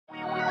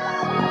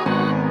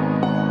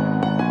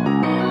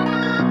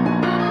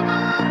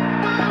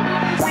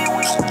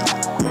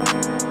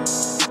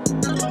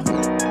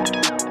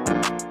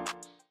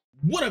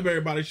up,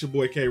 everybody? It's your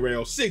boy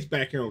K-Ray06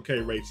 back here on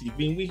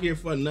K-RayTV, and we here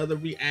for another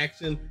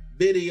reaction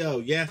video.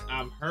 Yes,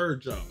 I've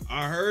heard y'all.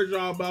 I heard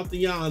y'all about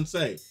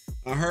Beyonce.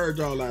 I heard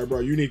y'all like, bro,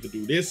 you need to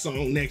do this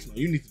song next. Man,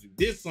 you need to do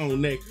this song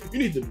next. You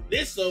need to do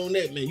this song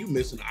next. Man, you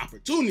missing an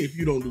opportunity if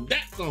you don't do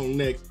that song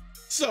next.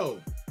 So,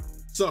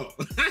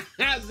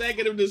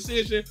 executive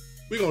decision,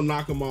 we're gonna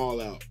knock them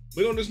all out.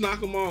 We're gonna just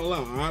knock them all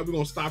out, all right? We're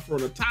gonna start from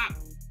the top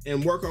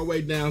and work our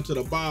way down to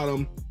the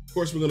bottom. Of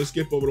course, we're gonna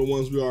skip over the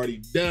ones we already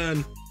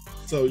done.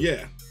 So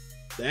yeah,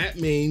 that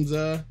means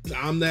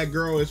I'm That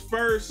Girl is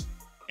first.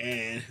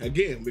 And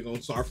again, we're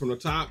gonna start from the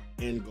top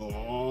and go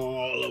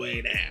all the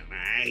way down, all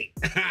right?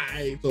 All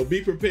right, so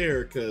be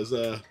prepared, because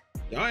y'all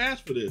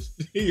asked for this.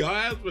 Y'all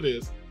asked for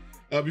this.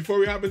 Before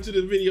we hop into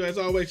this video, as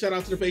always, shout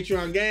out to the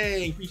Patreon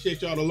gang.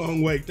 Appreciate y'all the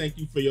long way. Thank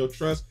you for your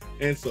trust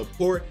and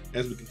support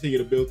as we continue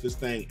to build this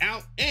thing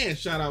out. And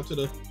shout out to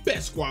the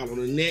best squad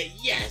on the net.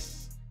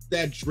 Yes,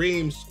 that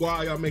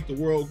DreamSquad. Y'all make the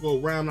world go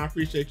round. I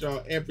appreciate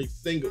y'all every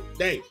single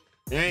day.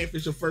 And if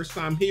it's your first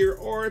time here,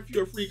 or if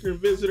you're a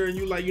frequent visitor and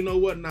you like, you know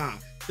what, nah,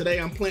 today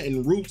I'm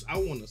planting roots, I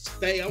want to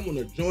stay, I want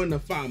to join the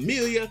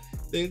familia,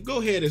 then go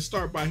ahead and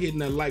start by hitting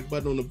that like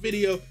button on the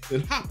video, then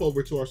hop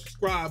over to our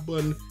subscribe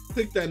button,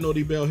 click that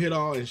noti bell, hit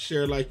all, and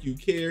share like you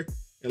care.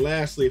 And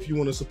lastly, if you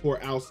want to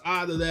support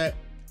outside of that,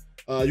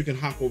 you can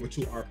hop over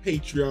to our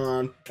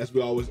Patreon, as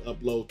we always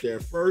upload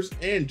there first,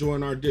 and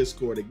join our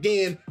Discord.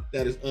 Again,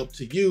 that is up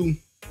to you.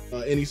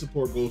 Any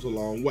support goes a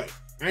long way.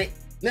 All right,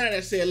 now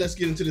that said, let's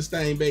get into this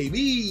thing,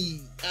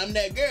 baby. I'm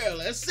that girl.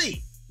 Let's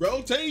see.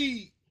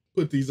 Rotate.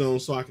 Put these on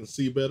so I can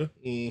see better.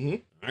 All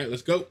right,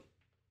 let's go.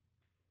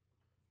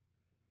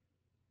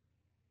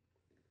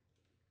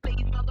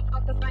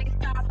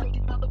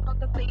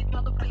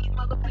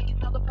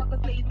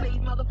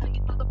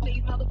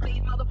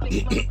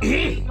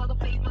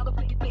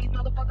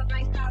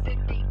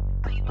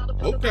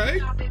 Okay.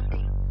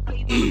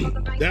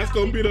 That's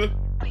gonna be the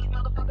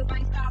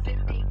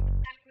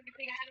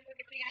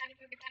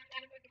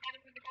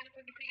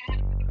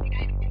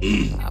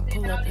I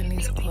pull up in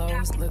these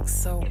clothes, look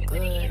so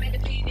good,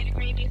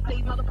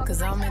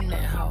 cause I'm in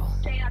that hoe.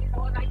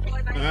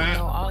 You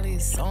know, all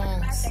these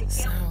songs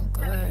sound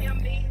good,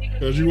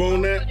 cause you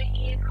on that?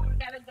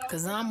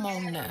 Cause I'm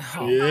on that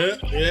hoe. Yeah.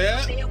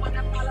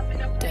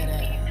 Dead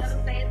ass.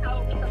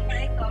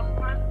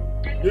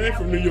 You ain't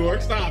from New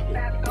York, stop it.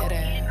 Dead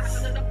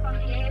ass.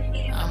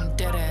 I'm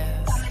dead ass.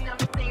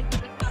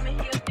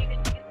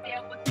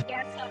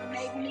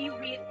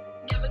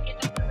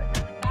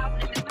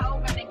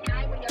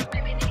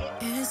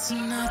 It's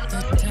not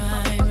the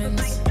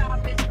diamonds,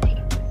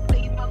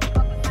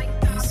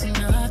 it's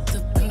not the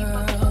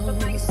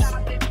pearls.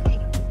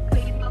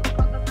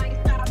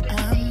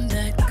 I'm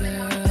that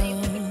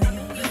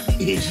girl.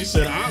 She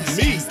said, I'm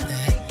me.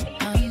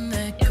 I'm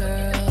that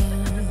girl.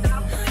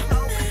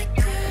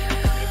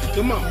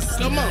 Come on,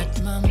 come on. It's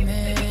not my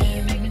man.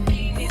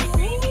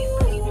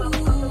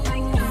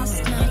 It's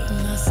not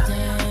my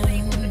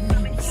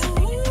stance.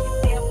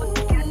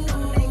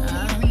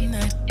 I'm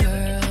that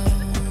girl.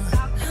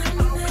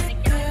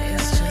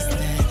 It's just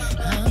that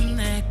I'm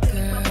that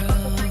girl.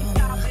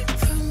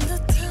 From the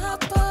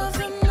top of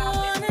the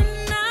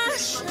morning I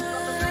shine.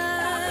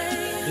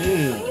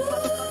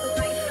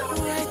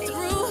 Right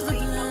through the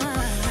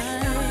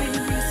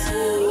blinds.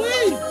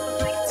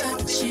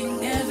 Touching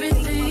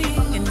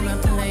everything in my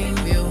plain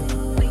view.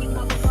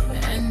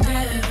 And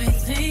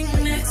everything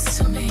next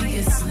to me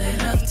is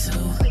lit up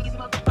too.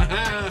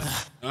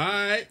 All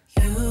right.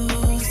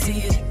 You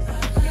see it.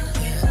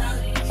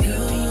 You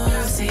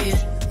see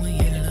it when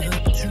you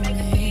look to me.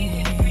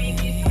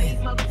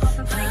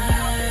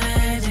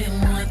 I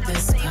didn't want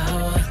this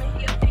power.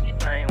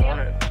 I ain't want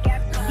it.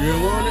 You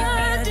don't want it?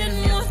 I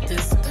didn't want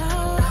this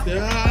power.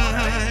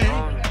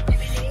 Die.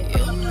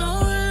 You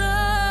know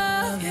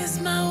love is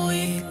my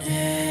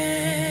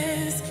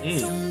weakness.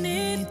 Don't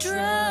need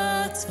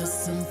drugs for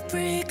some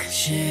freak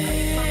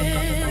shit.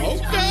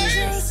 Okay. I'm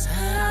just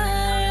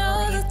high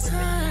all the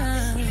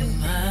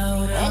time.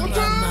 Out All of the my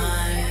time?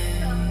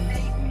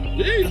 mind.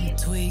 Jeez. I'm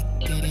tweaking.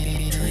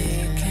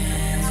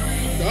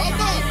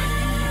 Come on.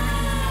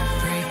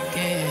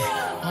 Breaking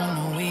on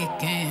the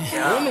weekend.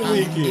 On the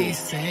weekend.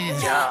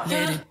 Decent.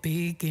 Let it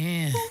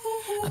begin.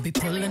 I be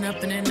pulling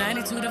up in a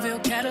 92 DeVille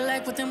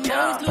Cadillac with them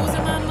boys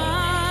losing my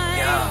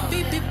mind.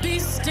 Beep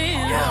beastin'.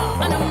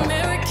 An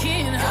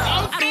American.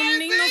 I don't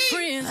need no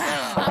friends.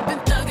 I've been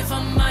thugging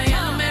for my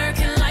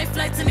American life,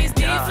 flights in these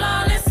deep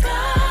flawless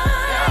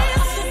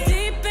skies. So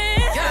deep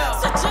in,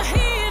 such a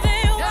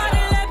heathen. Why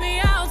they let me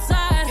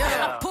outside?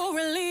 I pull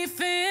relief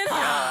in.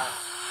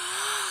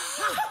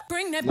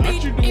 Bring that Not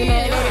beat you doing in.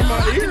 all that in my I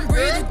ear, can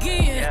breathe girl.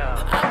 again.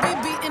 I be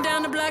beating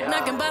down the block,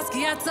 knocking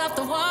Basquiat's off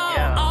the wall.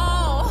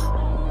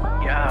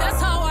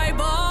 That's how I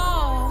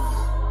ball.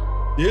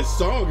 This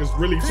song is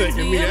really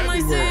taking me and my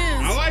everywhere.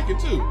 sins. I like it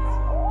too.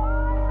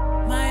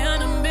 My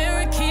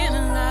un-American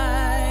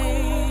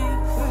life.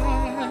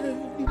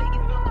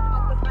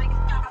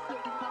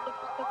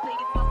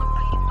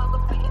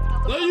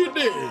 No, you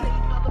didn't.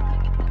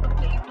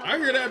 I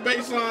hear that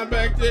bass line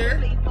back there.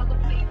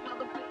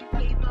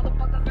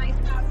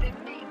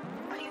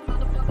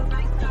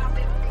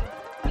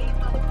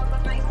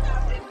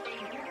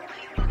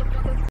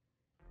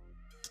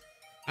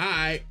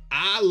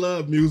 I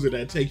love music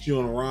that takes you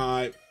on a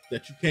ride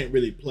that you can't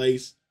really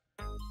place.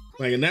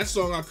 Like in that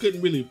song, I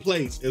couldn't really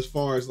place as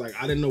far as like,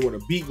 I didn't know where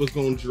the beat was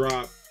gonna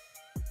drop.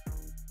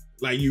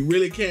 Like you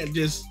really can't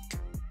just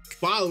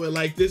follow it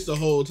like this the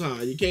whole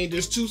time. You can't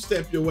just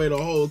two-step your way the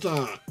whole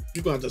time.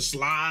 You're gonna have to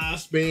slide,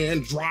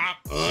 spin, drop,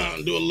 do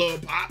a little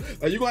pop.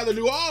 Like you're gonna have to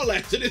do all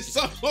that to this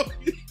song.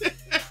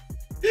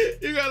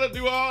 You gotta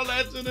do all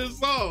that to this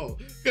song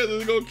because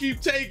it's gonna keep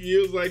taking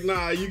you. It's like,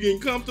 nah, you getting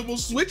comfortable,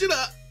 switch it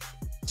up.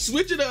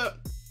 Switch it up.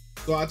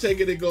 So I take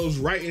it goes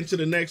right into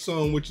the next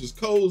song, which is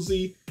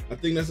Cozy. I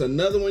think that's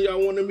another one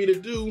y'all wanted me to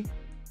do.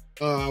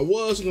 I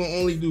was gonna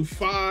only do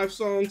 5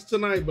 songs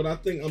tonight, but I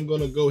think I'm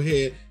gonna go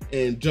ahead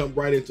and jump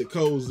right into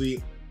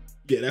Cozy.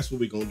 Yeah, that's what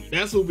we're gonna do.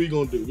 That's what we're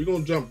gonna do. We're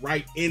gonna jump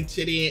right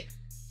into that.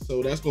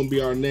 So that's gonna be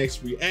our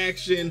next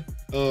reaction.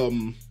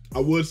 I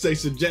would say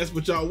suggest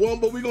what y'all want,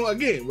 but we're going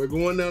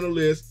down the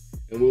list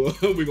and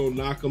we're gonna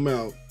knock them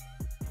out.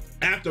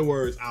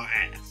 Afterwards, I'll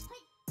ask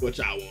what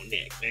y'all want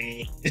next,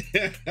 man.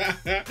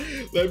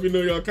 Let me know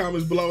in your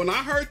comments below. And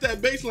I heard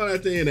that bass line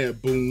at the end,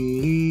 that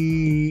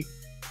boom.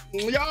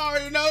 Y'all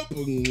already know.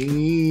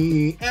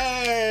 Boom.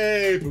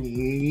 Hey,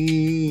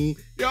 boom.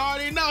 Y'all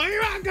already know.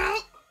 Here I go.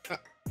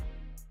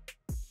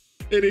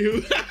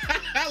 Anywho,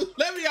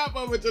 let me hop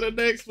over to the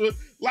next one.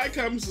 Like,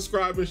 comment,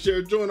 subscribe, and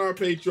share. Join our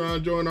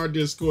Patreon, join our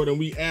Discord, and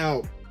we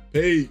out.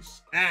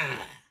 Peace.